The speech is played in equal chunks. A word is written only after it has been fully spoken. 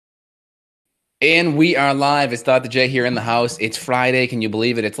And we are live. It's Dr. J here in the house. It's Friday. Can you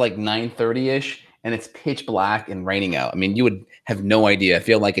believe it? It's like 9:30-ish and it's pitch black and raining out. I mean, you would have no idea. I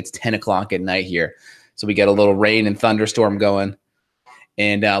feel like it's 10 o'clock at night here. So we got a little rain and thunderstorm going.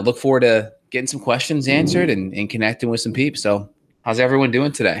 And look forward to getting some questions answered and connecting with some peeps. So how's everyone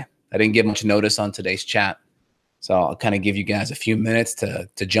doing today? I didn't give much notice on today's chat. So I'll kind of give you guys a few minutes to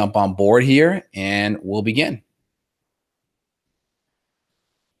jump on board here and we'll begin.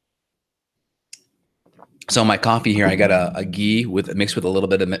 So my coffee here, I got a ghee mixed with a little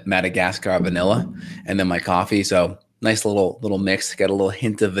bit of Madagascar vanilla, and then my coffee. So nice little mix. Got a little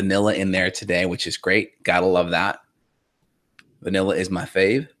hint of vanilla in there today, which is great. Gotta love that. Vanilla is my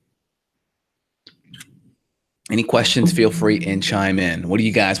fave. Any questions? Feel free and chime in. What do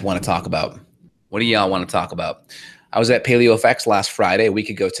you guys want to talk about? What do y'all want to talk about? I was at Paleo Effects last Friday, a week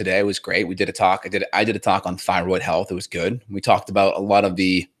ago today. It was great. We did a talk. I did a talk on thyroid health. It was good. We talked about a lot of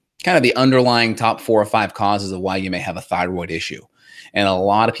the kind of the underlying top 4 or 5 causes of why you may have a thyroid issue. And a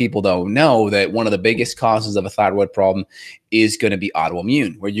lot of people don't know that one of the biggest causes of a thyroid problem is going to be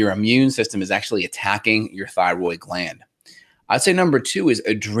autoimmune, where your immune system is actually attacking your thyroid gland. I'd say number 2 is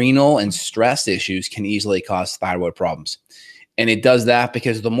adrenal and stress issues can easily cause thyroid problems. And it does that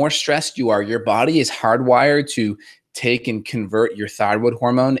because the more stressed you are, your body is hardwired to take and convert your thyroid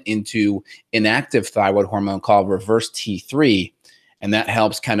hormone into inactive thyroid hormone called reverse T3. And that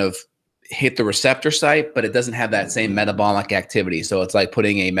helps kind of hit the receptor site, but it doesn't have that same metabolic activity. So it's like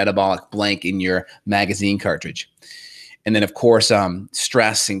putting a metabolic blank in your magazine cartridge. And then, of course,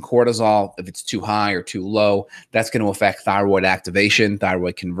 stress and cortisol, if it's too high or too low, that's going to affect thyroid activation,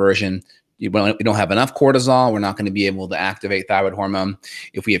 thyroid conversion. We don't have enough cortisol, we're not going to be able to activate thyroid hormone.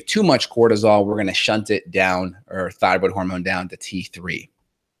 If we have too much cortisol, we're going to shunt it down, or thyroid hormone down to T3.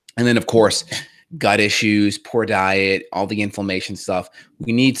 And then, of course, gut issues, poor diet, all the inflammation stuff.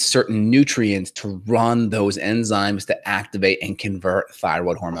 We need certain nutrients to run those enzymes to activate and convert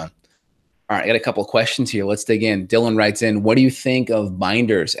thyroid hormone. All right, I got a couple of questions here. Let's dig in. Dylan writes in, what do you think of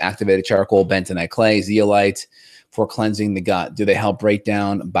binders, activated charcoal, bentonite clay, zeolite for cleansing the gut? Do they help break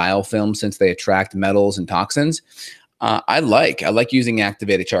down biofilm since they attract metals and toxins? I like using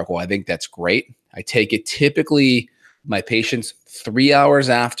activated charcoal. I think that's great. I take it typically my patients 3 hours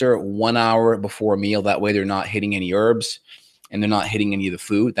after, 1 hour before a meal. That way they're not hitting any herbs and they're not hitting any of the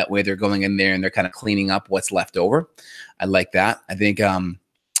food. That way they're going in there and they're kind of cleaning up what's left over. I like that. I think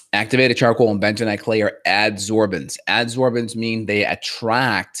activated charcoal and bentonite clay are adsorbents. Adsorbents mean they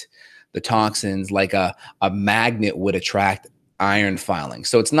attract the toxins like a magnet would attract iron filings.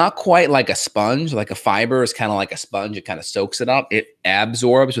 So it's not quite like a sponge. Like a fiber is kind of like a sponge. It kind of soaks it up. It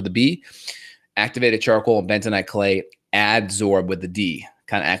absorbs with a B. Activated charcoal and bentonite clay adsorb with the D,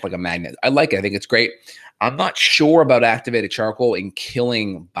 kind of act like a magnet. I like it. I think it's great. I'm not sure about activated charcoal in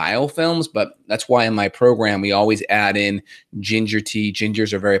killing biofilms, but that's why in my program, we always add in ginger tea.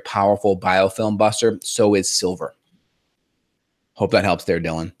 Gingers are a very powerful biofilm buster. So is silver. Hope that helps there,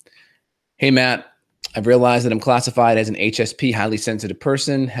 Dylan. Hey, Matt, I've realized that I'm classified as an HSP, highly sensitive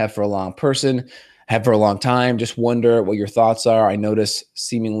person, have for a long time. Just wonder what your thoughts are. I notice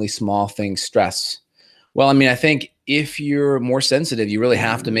seemingly small things stress. Well, I mean, I think if you're more sensitive, you really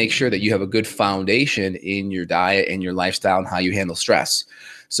have to make sure that you have a good foundation in your diet and your lifestyle and how you handle stress.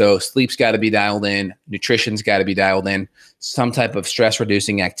 So sleep's got to be dialed in, nutrition's got to be dialed in, some type of stress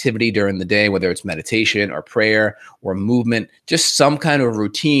reducing activity during the day, whether it's meditation or prayer or movement, just some kind of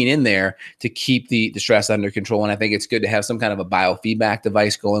routine in there to keep the stress under control. And I think it's good to have some kind of a biofeedback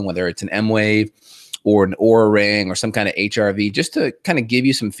device going, whether it's an M-Wave or an Oura ring or some kind of HRV, just to kind of give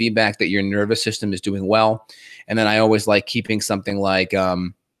you some feedback that your nervous system is doing well. And then I always like keeping something like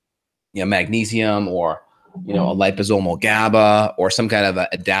magnesium or a liposomal GABA or some kind of a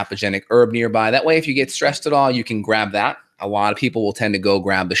adaptogenic herb nearby. That way, if you get stressed at all, you can grab that. A lot of people will tend to go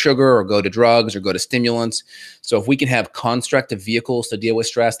grab the sugar or go to drugs or go to stimulants. So if we can have constructive vehicles to deal with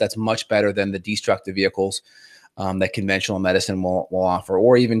stress, that's much better than the destructive vehicles that conventional medicine will offer,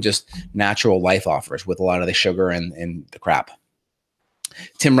 or even just natural life offers with a lot of the sugar and the crap.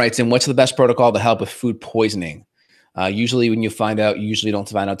 Tim writes in, what's the best protocol to help with food poisoning? Usually when you find out, you usually don't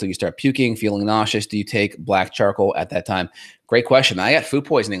find out until you start puking, feeling nauseous. Do you take black charcoal at that time? Great question. I had food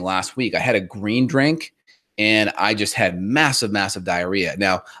poisoning last week. I had a green drink and I just had massive diarrhea.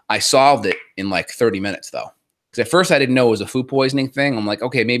 Now, I solved it in like 30 minutes though. Because at first I didn't know it was a food poisoning thing. I'm like,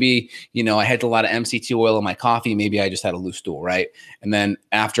 okay, maybe, I had a lot of MCT oil in my coffee. Maybe I just had a loose stool, right? And then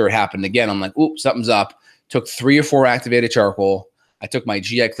after it happened again, I'm like, oops, something's up. Took 3 or 4 activated charcoal. I took my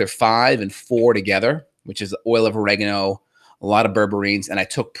GI Clear 5 and 4 together, which is oil of oregano, a lot of berberines, and I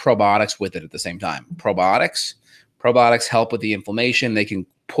took probiotics with it at the same time. Probiotics help with the inflammation. They can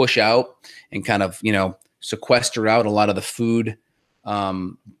push out and kind of, sequester out a lot of the food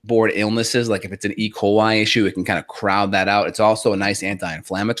board illnesses. Like if it's an E. coli issue, it can kind of crowd that out. It's also a nice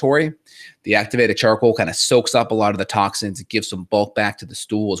anti-inflammatory. The activated charcoal kind of soaks up a lot of the toxins. It gives some bulk back to the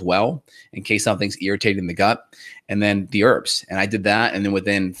stool as well, in case something's irritating the gut. And then the herbs. And I did that. And then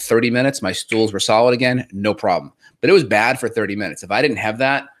within 30 minutes, my stools were solid again. No problem. But it was bad for 30 minutes. If I didn't have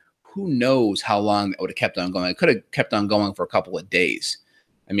that, who knows how long it would have kept on going. I could have kept on going for a couple of days.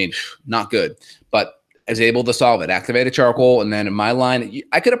 I mean, not good. But I was able to solve it. Activated charcoal. And then in my line,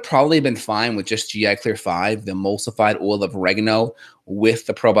 I could have probably been fine with just GI Clear 5, the emulsified oil of oregano with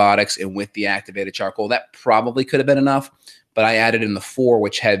the probiotics and with the activated charcoal. That probably could have been enough. But I added in the 4,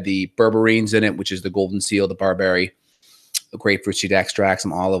 which had the berberines in it, which is the golden seal, the barberry, the grapefruit seed extract,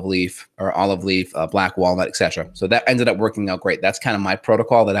 some olive leaf, black walnut, etc. So that ended up working out great. That's kind of my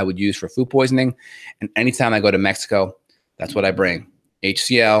protocol that I would use for food poisoning. And anytime I go to Mexico, that's what I bring.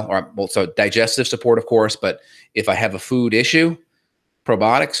 HCl, so digestive support, of course, but if I have a food issue,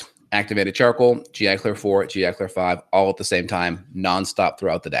 probiotics, activated charcoal, GI Clear 4, GI Clear 5, all at the same time, nonstop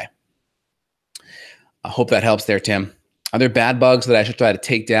throughout the day. I hope that helps there, Tim. Are there bad bugs that I should try to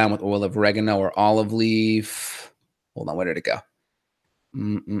take down with oil of oregano or olive leaf? Hold on, where did it go?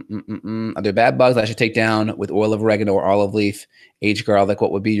 Are there bad bugs I should take down with oil of oregano or olive leaf? Aged garlic,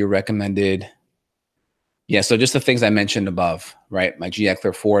 what would be your recommended? Yeah, so just the things I mentioned above, right? My GI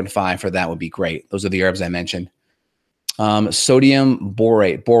Clear 4 and 5 for that would be great. Those are the herbs I mentioned. Sodium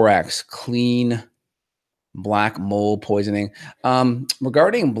borate, borax, clean black mold poisoning.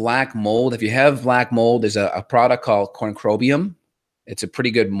 Regarding black mold, if you have black mold, there's a product called Corncrobium. It's a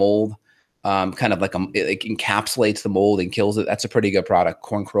pretty good mold, kind of like it encapsulates the mold and kills it. That's a pretty good product,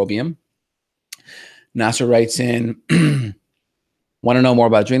 Corncrobium. Nasser writes in, want to know more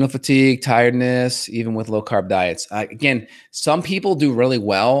about adrenal fatigue, tiredness, even with low carb diets. Again, some people do really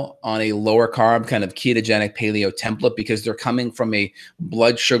well on a lower carb kind of ketogenic paleo template because they're coming from a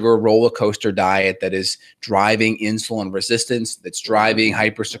blood sugar roller coaster diet that is driving insulin resistance, that's driving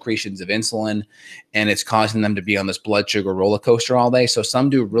hypersecretions of insulin, and it's causing them to be on this blood sugar roller coaster all day. So some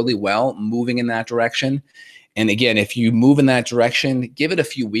do really well moving in that direction. And again, if you move in that direction, give it a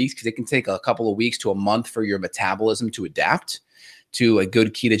few weeks because it can take a couple of weeks to a month for your metabolism to adapt to a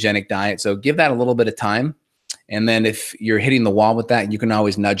good ketogenic diet. So give that a little bit of time. And then if you're hitting the wall with that, you can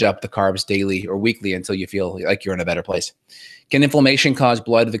always nudge up the carbs daily or weekly until you feel like you're in a better place. Can inflammation cause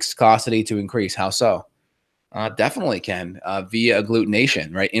blood viscosity to increase? How so? Definitely can via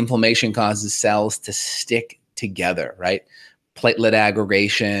agglutination, right? Inflammation causes cells to stick together, right? Platelet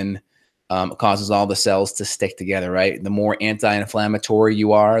aggregation causes all the cells to stick together, right? The more anti-inflammatory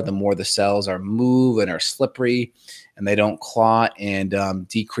you are, the more the cells are move and are slippery and they don't clot and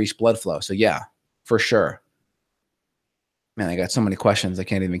decrease blood flow. So yeah, for sure. Man, I got so many questions. I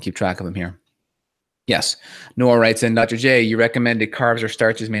can't even keep track of them here. Yes. Noah writes in, Dr. J, you recommended carbs or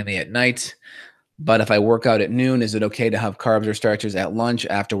starches mainly at night, but if I work out at noon, is it okay to have carbs or starches at lunch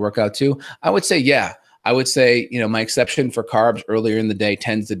after workout too? I would say, yeah. I would say, my exception for carbs earlier in the day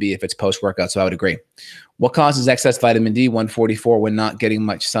tends to be if it's post-workout. So I would agree. What causes excess vitamin D 144 when not getting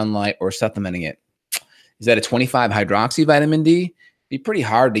much sunlight or supplementing it? Is that a 25 hydroxy vitamin D? It'd be pretty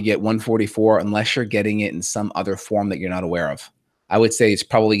hard to get 144 unless you're getting it in some other form that you're not aware of. I would say it's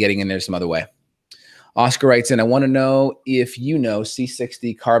probably getting in there some other way. Oscar writes in, I want to know if you know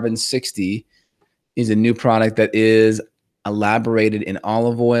C60 Carbon 60 is a new product that is elaborated in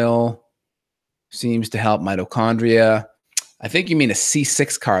olive oil. Seems to help mitochondria. I think you mean a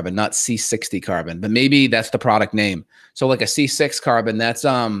C6 carbon, not C60 carbon, but maybe that's the product name. So like a C6 carbon, that's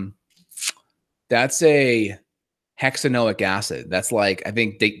a hexanoic acid. That's like, I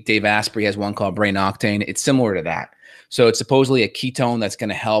think Dave Asprey has one called brain octane. It's similar to that. So it's supposedly a ketone that's going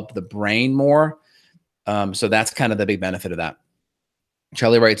to help the brain more. So that's kind of the big benefit of that.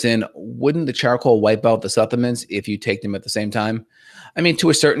 Charlie writes in, wouldn't the charcoal wipe out the supplements if you take them at the same time? I mean, to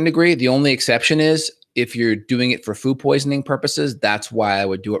a certain degree. The only exception is if you're doing it for food poisoning purposes, that's why I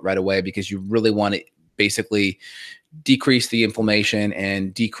would do it right away, because you really want to basically decrease the inflammation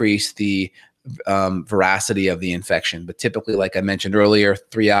and decrease the veracity of the infection. But typically, like I mentioned earlier,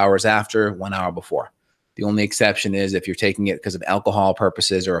 3 hours after, 1 hour before. The only exception is if you're taking it because of alcohol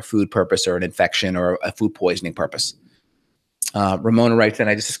purposes or a food purpose or an infection or a food poisoning purpose. Ramona writes in,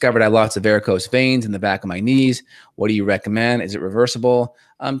 I just discovered I have lots of varicose veins in the back of my knees. What do you recommend? Is it reversible?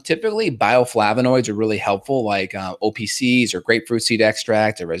 Typically, bioflavonoids are really helpful, like OPCs or grapefruit seed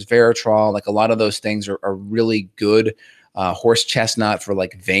extract or resveratrol. Like a lot of those things are really good. Horse chestnut for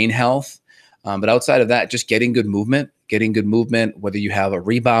like vein health. But outside of that, just getting good movement, whether you have a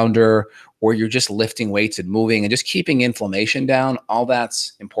rebounder or you're just lifting weights and moving and just keeping inflammation down, all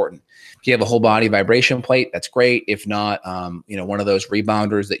that's important. If you have a whole body vibration plate, that's great. If not, one of those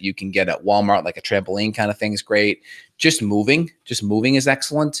rebounders that you can get at Walmart, like a trampoline kind of thing, is great. Just moving is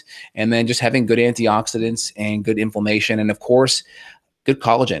excellent. And then just having good antioxidants and good inflammation. And of course, good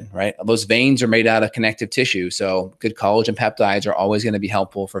collagen, right? Those veins are made out of connective tissue. So good collagen peptides are always going to be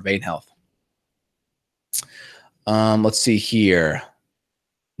helpful for vein health. Let's see here.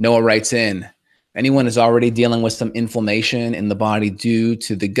 Noah writes in, anyone is already dealing with some inflammation in the body due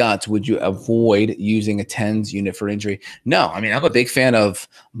to the gut, would you avoid using a TENS unit for injury? No, I mean, I'm a big fan of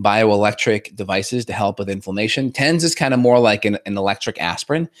bioelectric devices to help with inflammation. TENS is kind of more like an electric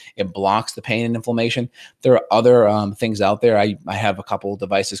aspirin. It blocks the pain and inflammation. There are other things out there. I have a couple of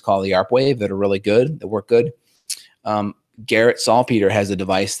devices called the ARPWave that are really good, that work good. Garrett Salpeter has a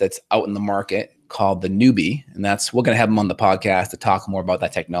device that's out in the market called the Newbie, and we're going to have him on the podcast to talk more about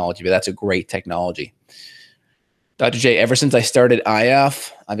that technology, but that's a great technology. Dr. J, ever since I started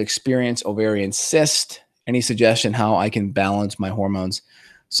IF, I've experienced ovarian cyst. Any suggestion how I can balance my hormones?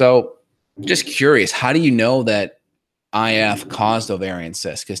 So just curious, how do you know that IF caused ovarian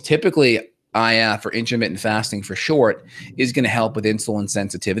cyst? Because typically IF, or intermittent fasting for short, is going to help with insulin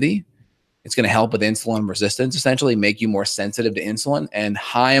sensitivity. It's going to help with insulin resistance, essentially make you more sensitive to insulin, and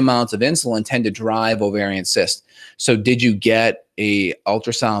high amounts of insulin tend to drive ovarian cyst. So did you get a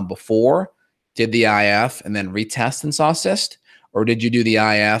ultrasound before, did the IF, and then retest and saw cyst? Or did you do the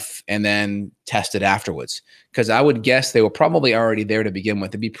IF and then test it afterwards? Because I would guess they were probably already there to begin with.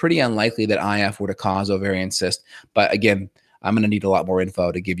 It'd be pretty unlikely that IF were to cause ovarian cyst. But again, I'm going to need a lot more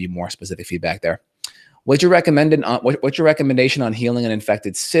info to give you more specific feedback there. What's your recommendation on healing an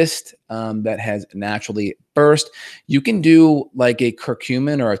infected cyst that has naturally burst? You can do like a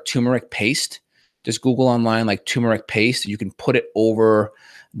curcumin or a turmeric paste. Just Google online like turmeric paste. You can put it over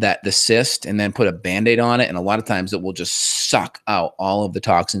the cyst and then put a Band-Aid on it. And a lot of times it will just suck out all of the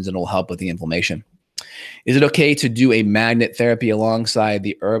toxins and it will help with the inflammation. Is it okay to do a magnet therapy alongside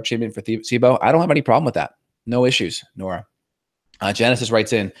the herb treatment for SIBO? I don't have any problem with that. No issues, Nora. Genesis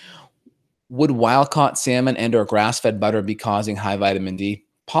writes in, would wild-caught salmon and or grass-fed butter be causing high vitamin D?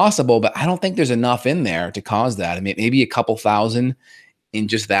 Possible, but I don't think there's enough in there to cause that. I mean, maybe a couple thousand in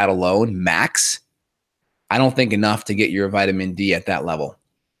just that alone, max. I don't think enough to get your vitamin D at that level.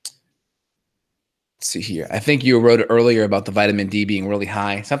 Let's see here. I think you wrote earlier about the vitamin D being really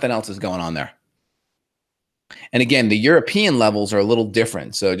high. Something else is going on there. And again, the European levels are a little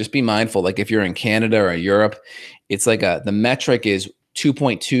different. So just be mindful. Like if you're in Canada or Europe, it's like the metric is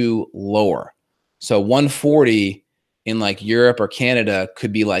 2.2 lower. So 140 in like Europe or Canada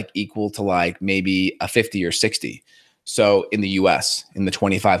could be like equal to like maybe a 50 or 60. So in the US, in the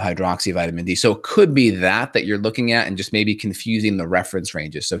 25 hydroxy vitamin D. So it could be that you're looking at and just maybe confusing the reference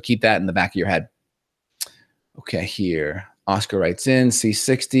ranges. So keep that in the back of your head. Okay, here. Oscar writes in,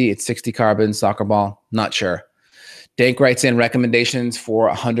 C60, it's 60 carbons, soccer ball, not sure. Dank writes in recommendations for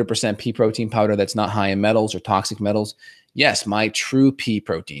 100% pea protein powder that's not high in metals or toxic metals. Yes, my True Pea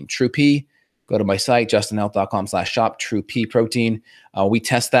protein. True Pea, go to my site, justinhealth.com/shop, True Pea protein. We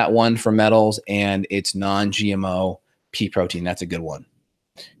test that one for metals and it's non-GMO pea protein. That's a good one.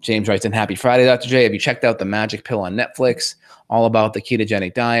 James writes in, happy Friday, Dr. J. Have you checked out the Magic Pill on Netflix? All about the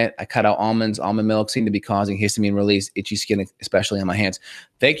ketogenic diet. I cut out almonds. Almond milk seem to be causing histamine release, itchy skin, especially on my hands.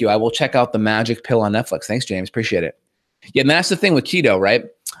 Thank you. I will check out the Magic Pill on Netflix. Thanks, James. Appreciate it. Yeah, and that's the thing with keto, right?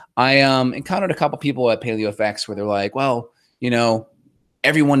 I encountered a couple people at PaleoFX where they're like, well,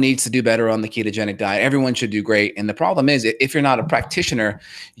 everyone needs to do better on the ketogenic diet. Everyone should do great. And the problem is, if you're not a practitioner,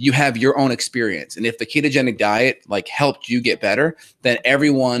 you have your own experience. And if the ketogenic diet like helped you get better, then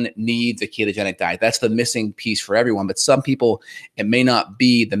everyone needs a ketogenic diet. That's the missing piece for everyone. But some people, it may not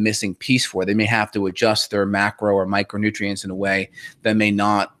be the missing piece for. They may have to adjust their macro or micronutrients in a way that may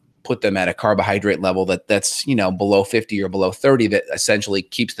not put them at a carbohydrate level that's below 50 or below 30 that essentially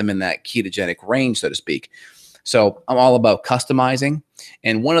keeps them in that ketogenic range, so to speak. So I'm all about customizing.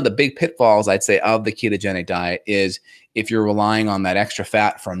 And one of the big pitfalls, I'd say, of the ketogenic diet is if you're relying on that extra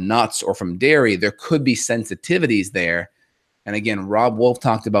fat from nuts or from dairy, there could be sensitivities there. And again, Rob Wolf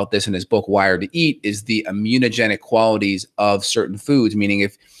talked about this in his book, Wired to Eat, is the immunogenic qualities of certain foods, meaning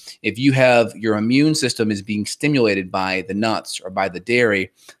if you have your immune system is being stimulated by the nuts or by the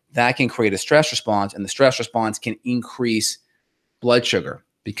dairy, that can create a stress response, and the stress response can increase blood sugar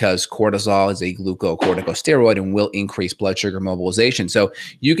because cortisol is a glucocorticosteroid and will increase blood sugar mobilization. So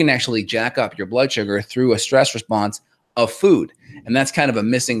you can actually jack up your blood sugar through a stress response of food. And that's kind of a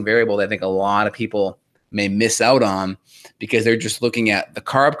missing variable that I think a lot of people may miss out on because they're just looking at the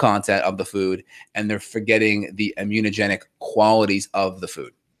carb content of the food and they're forgetting the immunogenic qualities of the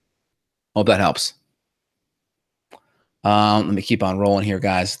food. Hope that helps. Let me keep on rolling here,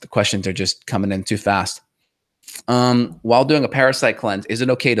 guys. The questions are just coming in too fast. While doing a parasite cleanse, is it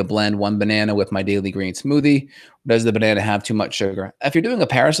okay to blend one banana with my daily green smoothie? Does the banana have too much sugar? If you're doing a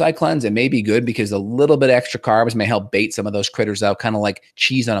parasite cleanse, it may be good because a little bit extra carbs may help bait some of those critters out, kind of like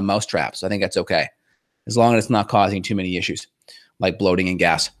cheese on a mousetrap. So I think that's okay, as long as it's not causing too many issues like bloating and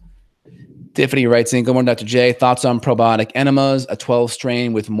gas. Tiffany writes in, good morning, Dr. J. Thoughts on probiotic enemas, a 12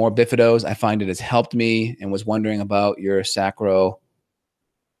 strain with more bifidose. I find it has helped me and was wondering about your sacro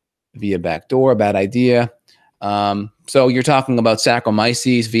via backdoor. Bad idea. So you're talking about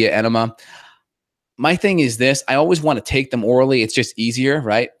Saccharomyces via enema. My thing is this, I always want to take them orally. It's just easier,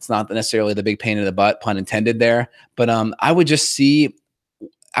 right? It's not necessarily the big pain in the butt, pun intended there. But I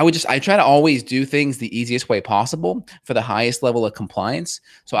try to always do things the easiest way possible for the highest level of compliance.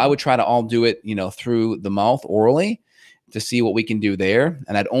 So I would try to all do it, through the mouth orally to see what we can do there.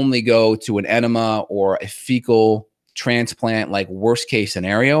 And I'd only go to an enema or a fecal transplant, like worst case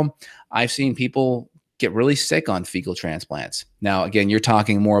scenario. I've seen people get really sick on fecal transplants. Now, again, you're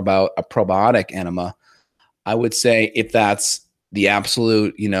talking more about a probiotic enema. I would say if that's the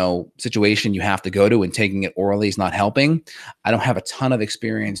absolute, situation you have to go to and taking it orally is not helping, I don't have a ton of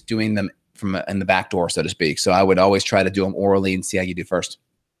experience doing them in the back door, so to speak. So I would always try to do them orally and see how you do first.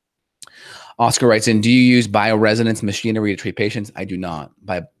 Oscar writes in, do you use bioresonance machinery to treat patients? I do not.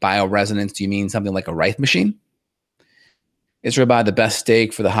 By bioresonance, do you mean something like a Rife machine? Is ribeye the best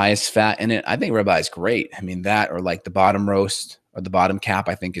steak for the highest fat in it? I think ribeye is great. I mean, that or like the bottom roast or the bottom cap,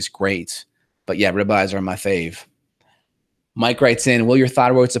 I think is great. But yeah, ribeyes are my fave. Mike writes in, will your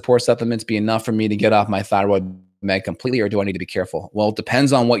thyroid support supplements be enough for me to get off my thyroid med completely, or do I need to be careful? Well, it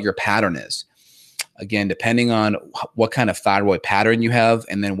depends on what your pattern is. Again, depending on what kind of thyroid pattern you have,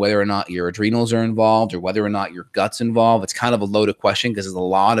 and then whether or not your adrenals are involved or whether or not your gut's involved, it's kind of a loaded question because there's a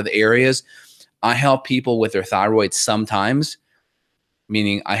lot of areas. I help people with their thyroid sometimes,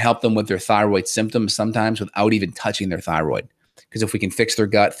 meaning I help them with their thyroid symptoms sometimes without even touching their thyroid. Because if we can fix their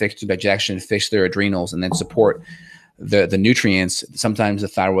gut, fix their digestion, fix their adrenals, and then support the nutrients, sometimes the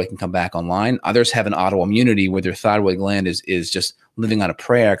thyroid can come back online. Others have an autoimmunity where their thyroid gland is just living on a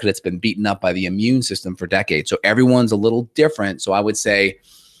prayer because it's been beaten up by the immune system for decades. So everyone's a little different. So I would say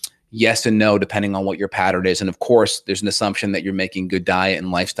yes and no, depending on what your pattern is. And of course, there's an assumption that you're making good diet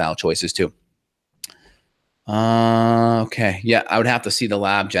and lifestyle choices too. Okay. Yeah, I would have to see the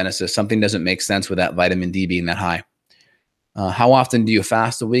lab, Genesis. Something doesn't make sense with that vitamin D being that high. How often do you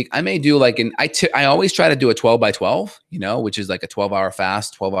fast a week? I may do like I always try to do a 12/12, which is like a 12-hour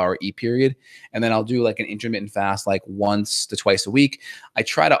fast, 12-hour eat period. And then I'll do like an intermittent fast, like once to twice a week. I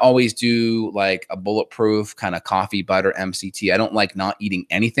try to always do like a bulletproof kind of coffee, butter, MCT. I don't like not eating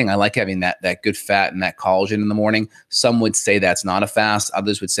anything. I like having that good fat and that collagen in the morning. Some would say that's not a fast.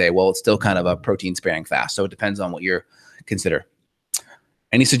 Others would say, well, it's still kind of a protein sparing fast. So it depends on what you're consider.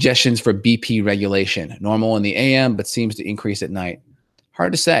 Any suggestions for BP regulation? Normal in the AM, but seems to increase at night.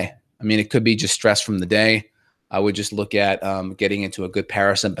 Hard to say. I mean, it could be just stress from the day. I would just look at getting into a good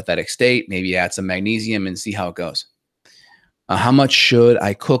parasympathetic state, maybe add some magnesium and see how it goes. How much should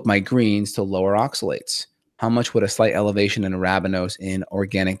I cook my greens to lower oxalates? How much would a slight elevation in arabinose in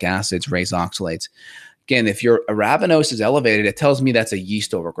organic acids raise oxalates? Again, if your arabinose is elevated, it tells me that's a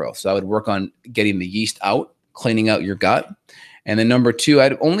yeast overgrowth. So I would work on getting the yeast out, cleaning out your gut. And then number two,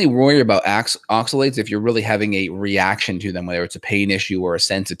 I'd only worry about oxalates if you're really having a reaction to them, whether it's a pain issue or a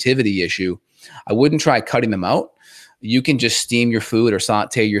sensitivity issue. I wouldn't try cutting them out. You can just steam your food or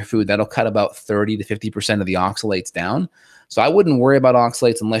saute your food. That'll cut about 30 to 50% of the oxalates down. So I wouldn't worry about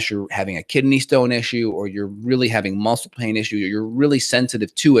oxalates unless you're having a kidney stone issue or you're really having muscle pain issue or you're really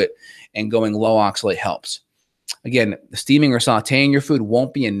sensitive to it, and going low oxalate helps. Again, steaming or sauteing your food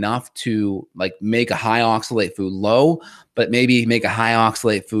won't be enough to like make a high oxalate food low, but maybe make a high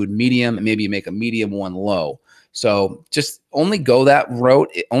oxalate food medium and maybe make a medium one low. So just only go that route.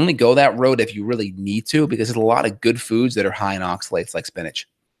 Only go that road if you really need to, because there's a lot of good foods that are high in oxalates, like spinach.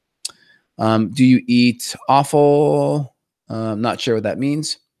 Do you eat offal? I'm not sure what that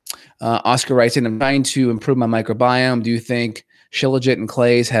means. Oscar writes in, I'm trying to improve my microbiome. Do you think shilajit and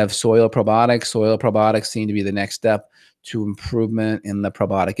clays have soil probiotics? Soil probiotics seem to be the next step to improvement in the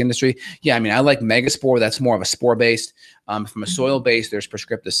probiotic industry. Yeah, I mean, I like Megaspore. That's more of a spore-based. From a soil-based, there's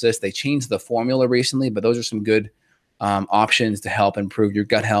Prescript Assist. They changed the formula recently, but those are some good options to help improve your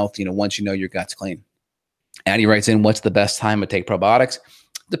gut health, once you know your gut's clean. Addie writes in, what's the best time to take probiotics?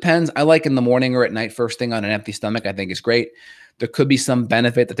 Depends. I like in the morning or at night, first thing on an empty stomach, I think is great. There could be some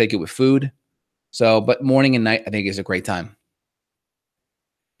benefit to take it with food. So, but morning and night, I think is a great time.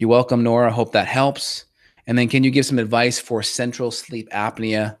 You're welcome, Nora. Hope that helps. And then can you give some advice for central sleep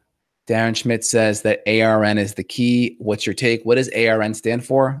apnea? Darren Schmidt says that ARN is the key. What's your take? What does ARN stand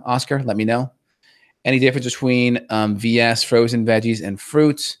for, Oscar? Let me know. Any difference between VS, frozen veggies, and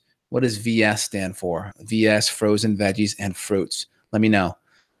fruits? What does VS stand for? VS, frozen veggies, and fruits. Let me know.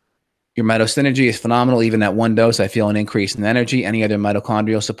 Your mitosynergy is phenomenal. Even at one dose, I feel an increase in energy. Any other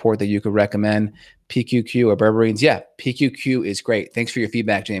mitochondrial support that you could recommend? PQQ or berberines? Yeah, PQQ is great. Thanks for your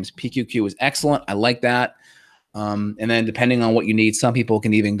feedback, James. PQQ is excellent. I like that. And then depending on what you need, some people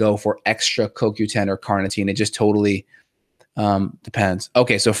can even go for extra CoQ10 or carnitine. It just totally depends.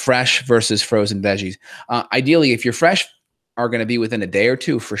 Okay, so fresh versus frozen veggies. Ideally, if you're fresh, are going to be within a day or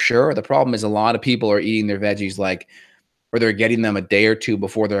two for sure. The problem is a lot of people are eating their veggies or they're getting them a day or two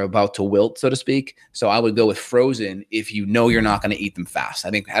before they're about to wilt, so to speak. So I would go with frozen if you know you're not going to eat them fast. I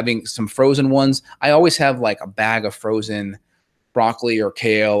think having some frozen ones, I always have like a bag of frozen broccoli or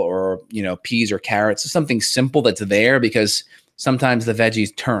kale or, peas or carrots, something simple that's there because sometimes the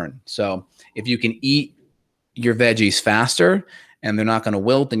veggies turn. So if you can eat your veggies faster and they're not going to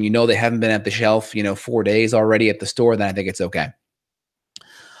wilt and they haven't been at the shelf, 4 days already at the store, then I think it's okay.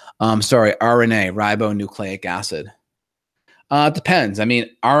 RNA, ribonucleic acid. It depends.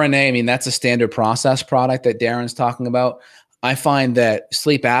 RNA, that's a standard process product that Darren's talking about. I find that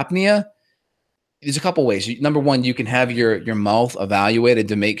sleep apnea, there's a couple ways. Number one, you can have your mouth evaluated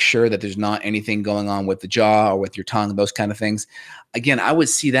to make sure that there's not anything going on with the jaw or with your tongue, those kind of things. Again, I would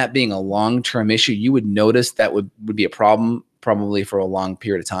see that being a long-term issue. You would notice that would be a problem probably for a long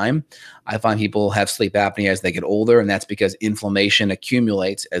period of time. I find people have sleep apnea as they get older, and that's because inflammation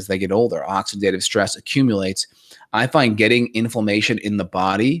accumulates as they get older. Oxidative stress accumulates. I find getting inflammation in the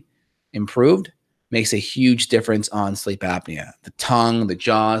body improved makes a huge difference on sleep apnea. The tongue, the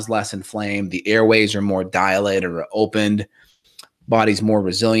jaw is less inflamed. The airways are more dilated or opened. Body's more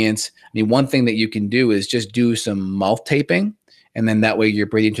resilient. One thing that you can do is just do some mouth taping, and then that way you're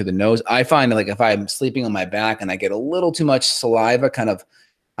breathing through the nose. I find like if I'm sleeping on my back and I get a little too much saliva kind of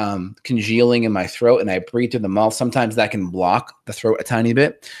congealing in my throat and I breathe through the mouth, sometimes that can block the throat a tiny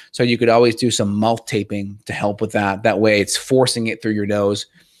bit. So you could always do some mouth taping to help with that. That way it's forcing it through your nose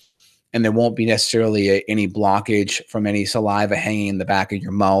and there won't be necessarily any blockage from any saliva hanging in the back of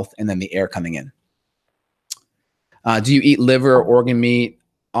your mouth and then the air coming in. Do you eat liver or organ meat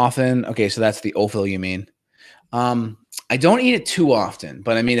often? Okay, so that's the offal you mean. I don't eat it too often,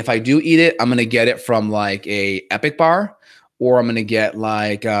 but if I do eat it, I'm going to get it from like a Epic bar. Or I'm going to get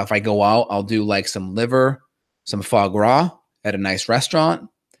like, if I go out, I'll do like some liver, some foie gras at a nice restaurant.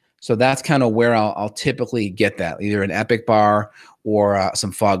 So that's kind of where I'll typically get that, either an Epic bar or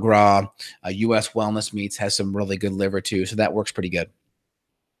some foie gras. US Wellness Meats has some really good liver too. So that works pretty good.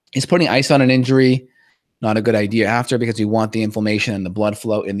 Is putting ice on an injury not a good idea after because we want the inflammation and the blood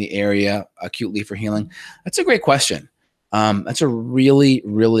flow in the area acutely for healing? That's a great question. That's a really,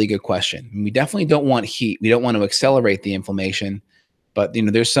 really good question. We definitely don't want heat. We don't want to accelerate the inflammation, but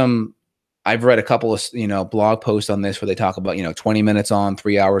there's I've read a couple of, blog posts on this where they talk about, 20 minutes on,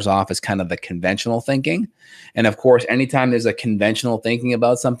 3 hours off is kind of the conventional thinking. And of course, anytime there's a conventional thinking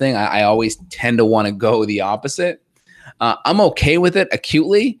about something, I always tend to want to go the opposite. I'm okay with it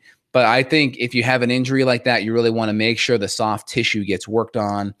acutely, but I think if you have an injury like that, you really want to make sure the soft tissue gets worked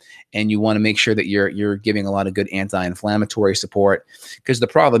on, and you want to make sure that you're giving a lot of good anti-inflammatory support, because the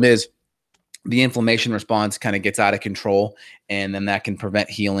problem is the inflammation response kind of gets out of control, and then that can prevent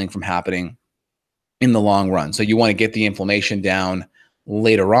healing from happening in the long run. So you want to get the inflammation down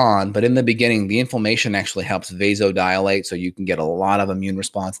later on, but in the beginning, the inflammation actually helps vasodilate, so you can get a lot of immune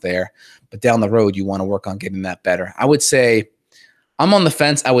response there. But down the road, you want to work on getting that better. I would say I'm on the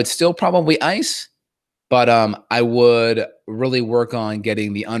fence. I would still probably ice, but I would really work on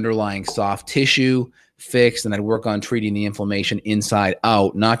getting the underlying soft tissue fixed, and I'd work on treating the inflammation inside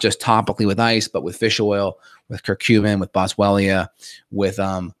out, not just topically with ice, but with fish oil, with curcumin, with boswellia, with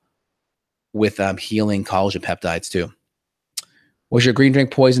healing collagen peptides too. Was your green drink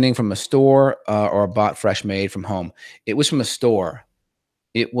poisoning from a store or bought fresh made from home? It was from a store.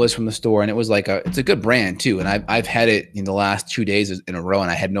 It was from the store, and it was like it's a good brand too. And I've had it in the last 2 days in a row, and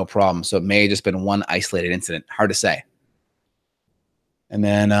I had no problem. So it may have just been one isolated incident. Hard to say. And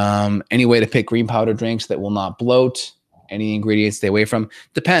then any way to pick green powder drinks that will not bloat? Any ingredients stay away from?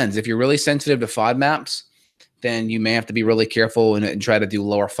 Depends. If you're really sensitive to FODMAPs, then you may have to be really careful and try to do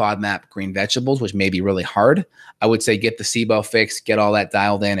lower FODMAP green vegetables, which may be really hard. I would say get the SIBO fixed, get all that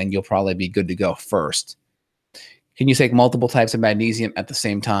dialed in, and you'll probably be good to go first. Can you take multiple types of magnesium at the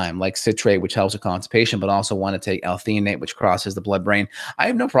same time, like citrate, which helps with constipation, but also want to take L-theanate, which crosses the blood-brain? I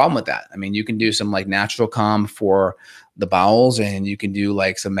have no problem with that. I mean, you can do some like natural calm for the bowels, and you can do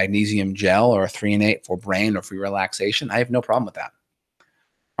like some magnesium gel or threonate for brain or for relaxation. I have no problem with that.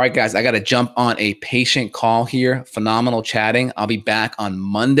 All right, guys, I got to jump on a patient call here. Phenomenal chatting. I'll be back on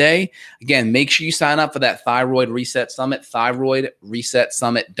Monday. Again, make sure you sign up for that Thyroid Reset Summit,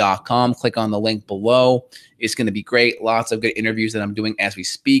 thyroidresetsummit.com. Click on the link below. It's going to be great. Lots of good interviews that I'm doing as we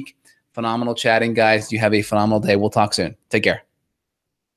speak. Phenomenal chatting, guys. You have a phenomenal day. We'll talk soon. Take care.